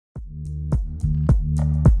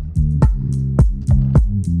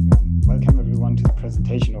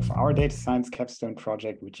presentation of our data science capstone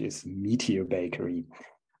project, which is Meteo Backery.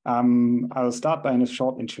 I'll start by a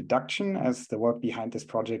short introduction, as the work behind this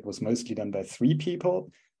project was mostly done by 3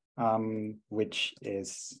 people, which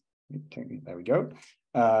is, there we go.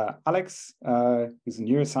 Alex, who's a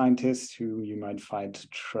neuroscientist who you might find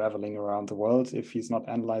traveling around the world if he's not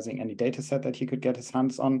analyzing any data set that he could get his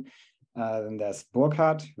hands on. Then there's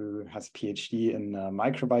Burkhardt, who has a PhD in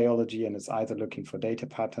microbiology and is either looking for data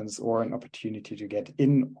patterns or an opportunity to get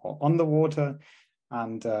in or on the water.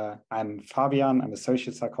 And I'm Fabian, I'm a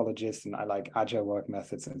social psychologist, and I like agile work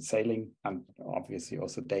methods and sailing, and obviously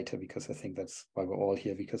also data, because I think that's why we're all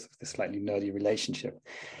here, because of the slightly nerdy relationship.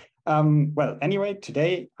 Well, anyway,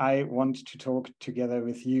 today I want to talk together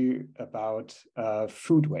with you about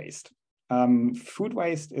food waste. Food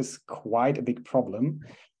waste is quite a big problem.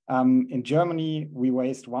 In Germany, we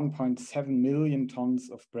waste 1.7 million tons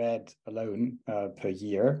of bread alone per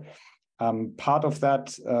year. Part of that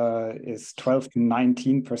is 12 to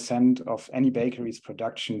 19% of any bakery's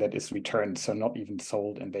production that is returned, so not even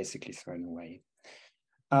sold and basically thrown away.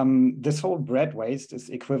 This whole bread waste is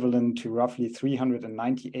equivalent to roughly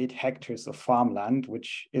 398 hectares of farmland,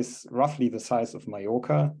 which is roughly the size of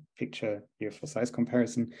Mallorca, picture here for size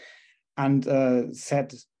comparison. And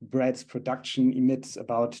said bread's production emits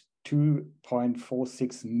about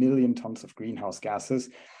 2.46 million tons of greenhouse gases,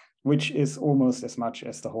 which is almost as much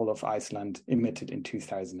as the whole of Iceland emitted in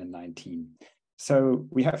 2019. So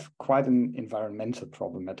we have quite an environmental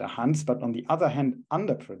problem at our hands, but on the other hand,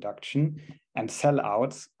 underproduction and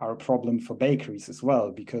sellouts are a problem for bakeries as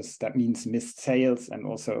well, because that means missed sales and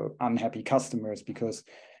also unhappy customers, because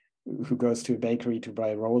who goes to a bakery to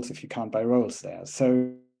buy rolls if you can't buy rolls there?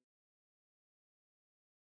 So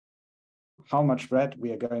how much bread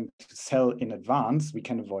we are going to sell in advance, we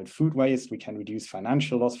can avoid food waste, we can reduce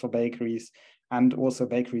financial loss for bakeries, and also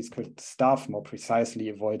bakeries could staff more precisely,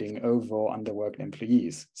 avoiding over or underworked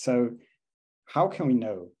employees. So how can we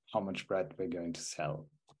know how much bread we're going to sell?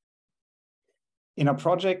 In our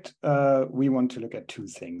project, we want to look at 2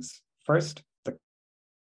 things. First, the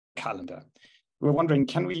calendar. We're wondering,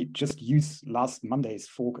 can we just use last Monday's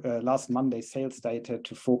sales data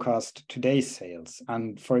to forecast today's sales?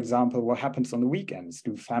 And for example, what happens on the weekends?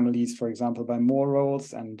 Do families, for example, buy more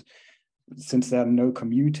rolls? And since there are no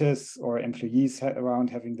commuters or employees around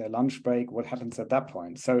having their lunch break, what happens at that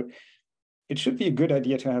point? So it should be a good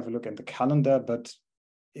idea to have a look at the calendar, but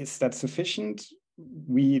is that sufficient?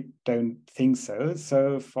 We don't think so.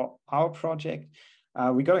 So for our project,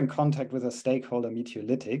 we got in contact with a stakeholder,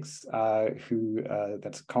 Meteolytics,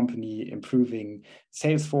 that's a company improving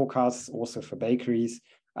sales forecasts also for bakeries,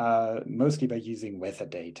 mostly by using weather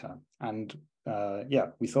data. And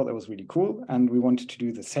yeah, we thought that was really cool, and we wanted to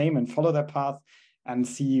do the same and follow that path and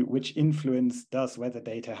see which influence does weather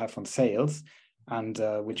data have on sales, and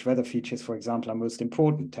which weather features, for example, are most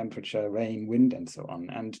important: temperature, rain, wind, and so on.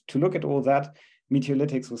 And to look at all that,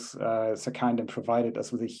 Meteolytics was so kind and provided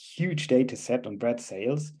us with a huge data set on bread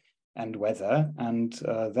sales and weather, and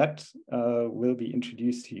that will be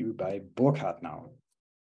introduced to you by Burkhardt now.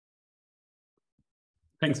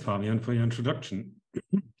 Thanks, Fabian, for your introduction.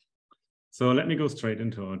 So let me go straight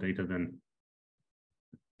into our data then.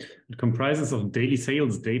 It comprises of daily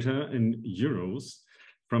sales data in euros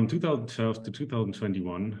from 2012 to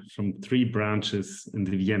 2021 from 3 branches in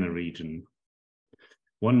the Vienna region.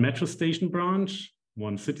 1 metro station branch,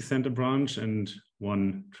 1 city center branch, and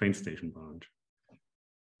 1 train station branch.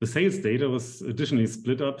 The sales data was additionally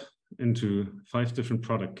split up into 5 different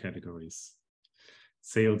product categories.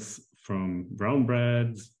 Sales from brown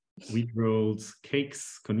breads, wheat rolls,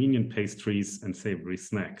 cakes, convenient pastries, and savory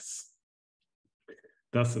snacks.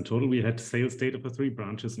 Thus, in total, we had sales data for 3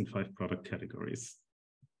 branches and 5 product categories.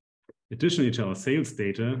 Additionally to our sales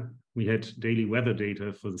data, we had daily weather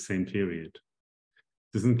data for the same period.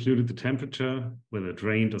 This included the temperature, whether it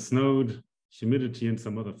rained or snowed, humidity, and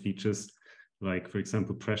some other features like, for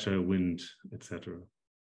example, pressure, wind, etc.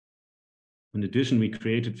 In addition, we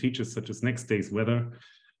created features such as next day's weather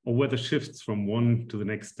or weather shifts from one to the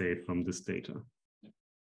next day from this data.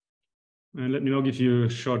 And let me now give you a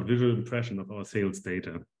short visual impression of our sales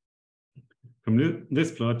data. From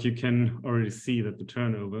this plot, you can already see that the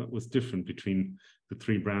turnover was different between the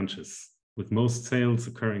 3 branches, with most sales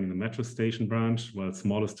occurring in the metro station branch, while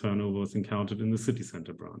smallest turnover was encountered in the city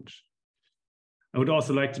center branch. I would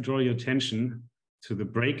also like to draw your attention to the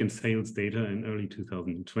break in sales data in early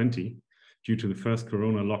 2020 due to the first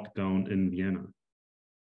Corona lockdown in Vienna.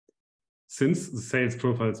 Since the sales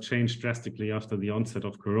profiles changed drastically after the onset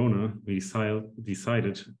of Corona, we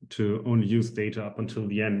decided to only use data up until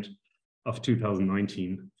the end of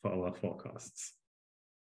 2019 for our forecasts.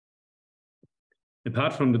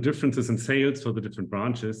 Apart from the differences in sales for the different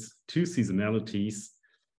branches, two seasonalities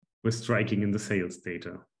were striking in the sales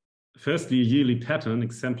data. Firstly, a yearly pattern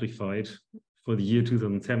exemplified for the year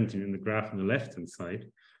 2017 in the graph on the left-hand side,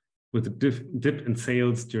 with a dip in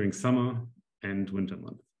sales during summer and winter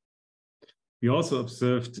months. We also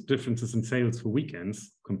observed differences in sales for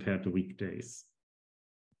weekends compared to weekdays.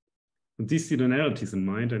 With these seasonalities in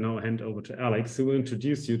mind, I now hand over to Alex, who will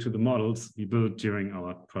introduce you to the models we built during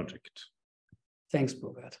our project. Thanks,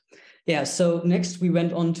 Burkhardt. Yeah, so next we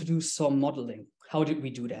went on to do some modeling. How did we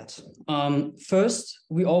do that? First,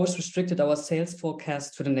 we always restricted our sales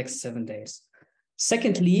forecast to the next 7 days.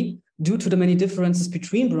 Secondly, due to the many differences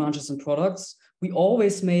between branches and products, we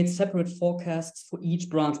always made separate forecasts for each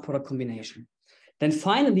branch product combination. Then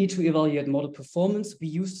finally, to evaluate model performance, we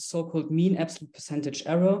used the so-called mean absolute percentage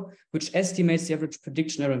error, which estimates the average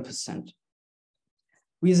prediction error in percent.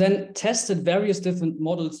 We then tested various different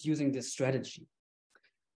models using this strategy.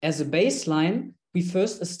 As a baseline, we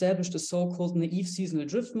first established a so-called naive seasonal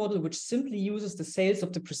drift model, which simply uses the sales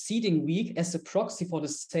of the preceding week as a proxy for the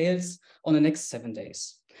sales on the next 7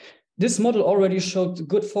 days. This model already showed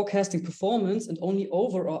good forecasting performance and only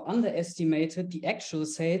over or underestimated the actual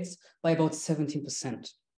sales by about 17%.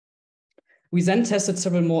 We then tested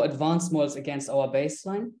several more advanced models against our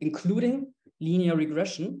baseline, including linear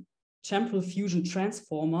regression, temporal fusion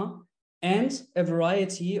transformer, and a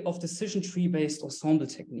variety of decision tree-based ensemble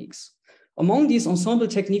techniques. Among these ensemble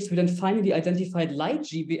techniques, we then finally identified light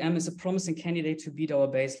GBM as a promising candidate to beat our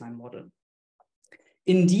baseline model.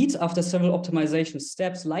 Indeed, after several optimization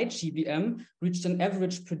steps, light GBM reached an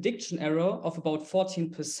average prediction error of about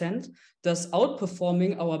 14%, thus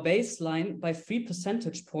outperforming our baseline by 3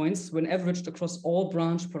 percentage points when averaged across all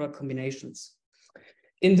branch product combinations.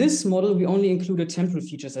 In this model, we only included temporal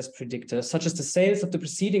features as predictors, such as the sales of the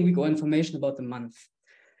preceding week or information about the month.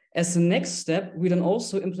 As the next step, we then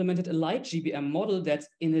also implemented a light GBM model that,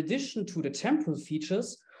 in addition to the temporal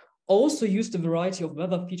features, also used a variety of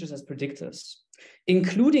weather features as predictors.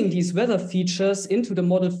 Including these weather features into the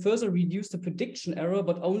model further reduced the prediction error,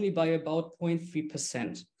 but only by about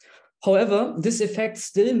 0.3%. However, this effect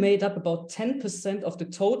still made up about 10% of the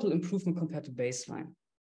total improvement compared to baseline.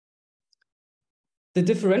 The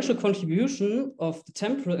differential contribution of the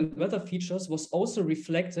temporal and weather features was also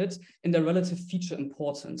reflected in their relative feature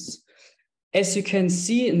importance. As you can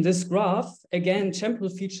see in this graph, again, temporal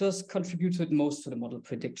features contributed most to the model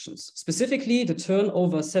predictions. Specifically, the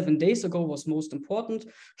turnover 7 days ago was most important,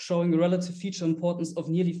 showing a relative feature importance of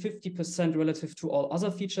nearly 50% relative to all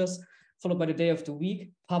other features, followed by the day of the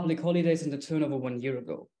week, public holidays, and the turnover 1 year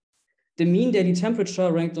ago. The mean daily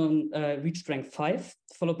temperature reached rank 5,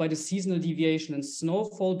 followed by the seasonal deviation and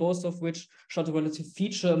snowfall, both of which showed a relative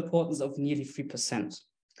feature importance of nearly 3%.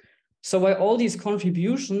 So while all these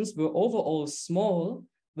contributions were overall small,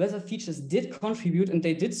 weather features did contribute, and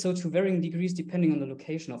they did so to varying degrees depending on the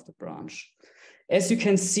location of the branch. As you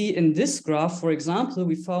can see in this graph, for example,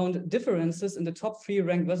 we found differences in the top 3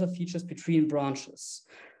 ranked weather features between branches.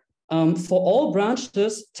 For all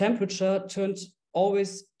branches, temperature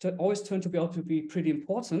always turned to be pretty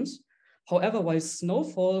important. However, while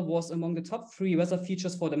snowfall was among the top 3 weather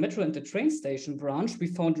features for the metro and the train station branch, we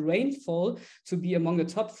found rainfall to be among the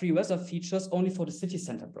top 3 weather features only for the city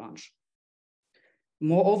center branch.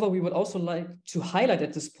 Moreover, we would also like to highlight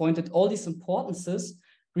at this point that all these importances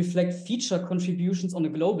reflect feature contributions on a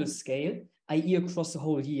global scale, i.e. across the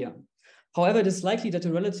whole year. However, it is likely that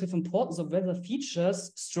the relative importance of weather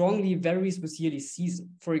features strongly varies with yearly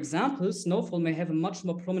season. For example, snowfall may have a much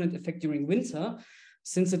more prominent effect during winter,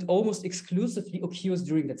 since it almost exclusively occurs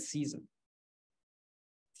during that season.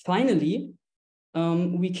 Finally,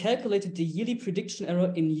 we calculated the yearly prediction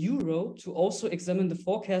error in euro to also examine the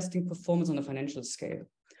forecasting performance on a financial scale.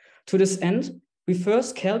 To this end, we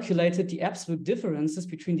first calculated the absolute differences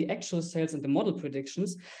between the actual sales and the model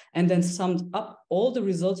predictions, and then summed up all the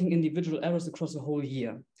resulting individual errors across the whole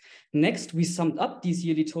year. Next, we summed up these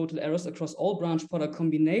yearly total errors across all branch product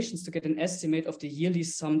combinations to get an estimate of the yearly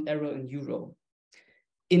summed error in euro.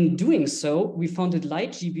 In doing so, we found that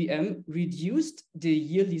light GBM reduced the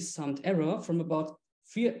yearly summed error from about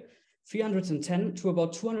 310 to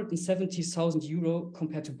about 270,000 euro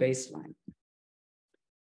compared to baseline.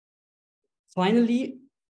 Finally,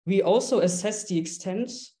 we also assessed the extent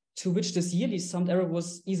to which this yearly summed error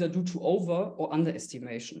was either due to over or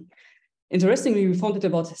underestimation. Interestingly, we found that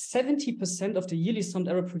about 70% of the yearly summed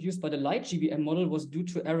error produced by the light GBM model was due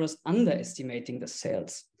to errors underestimating the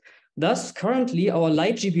sales. Thus, currently, our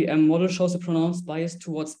light GBM model shows a pronounced bias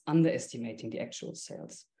towards underestimating the actual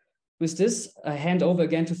sales. With this, I hand over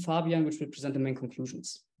again to Fabian, which will present the main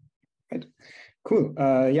conclusions. Right. Cool.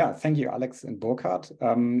 Yeah, thank you, Alex and Burkhardt.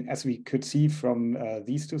 As we could see from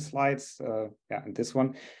these two slides, and this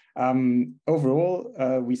one,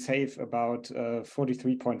 overall, we save about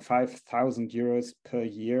 43.5 thousand euros per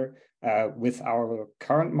year with our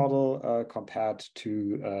current model compared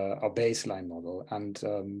to our baseline model. And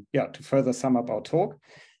to further sum up our talk,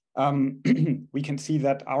 we can see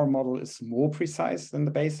that our model is more precise than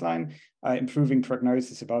the baseline, improving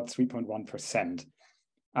prognosis about 3.1%.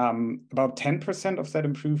 About 10% of that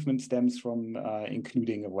improvement stems from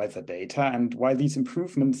including weather data. And while these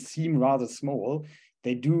improvements seem rather small,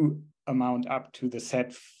 they do amount up to the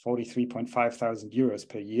set 43.5 thousand euros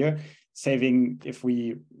per year, saving, if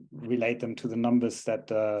we relate them to the numbers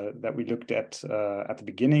that we looked at the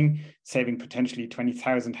beginning, saving potentially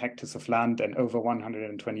 20,000 hectares of land and over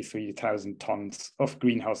 123,000 tons of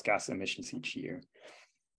greenhouse gas emissions each year.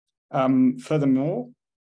 Furthermore,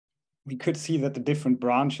 we could see that the different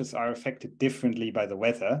branches are affected differently by the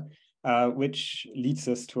weather, which leads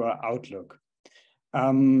us to our outlook.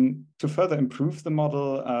 To further improve the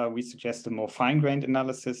model, we suggest a more fine-grained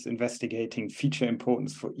analysis investigating feature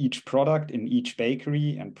importance for each product in each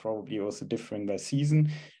bakery and probably also differing by season,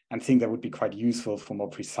 and think that would be quite useful for more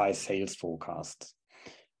precise sales forecasts.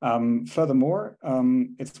 Furthermore,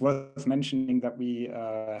 it's worth mentioning that we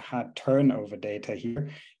had turnover data here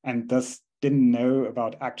and thus didn't know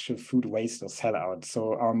about actual food waste or sellout.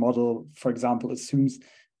 So our model, for example, assumes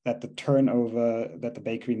that the turnover that the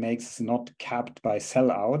bakery makes is not capped by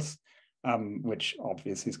sellouts, which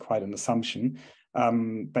obviously is quite an assumption.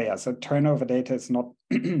 But yeah, so turnover data is not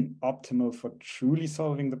optimal for truly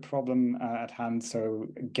solving the problem at hand. So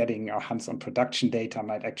getting our hands on production data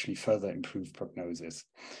might actually further improve prognosis.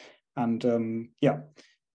 And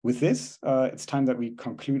with this, it's time that we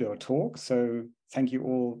conclude our talk. So thank you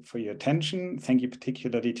all for your attention. Thank you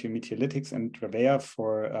particularly to Meteolytics and Rabea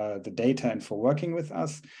for the data and for working with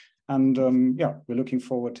us. And we're looking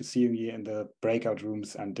forward to seeing you in the breakout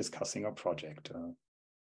rooms and discussing our project.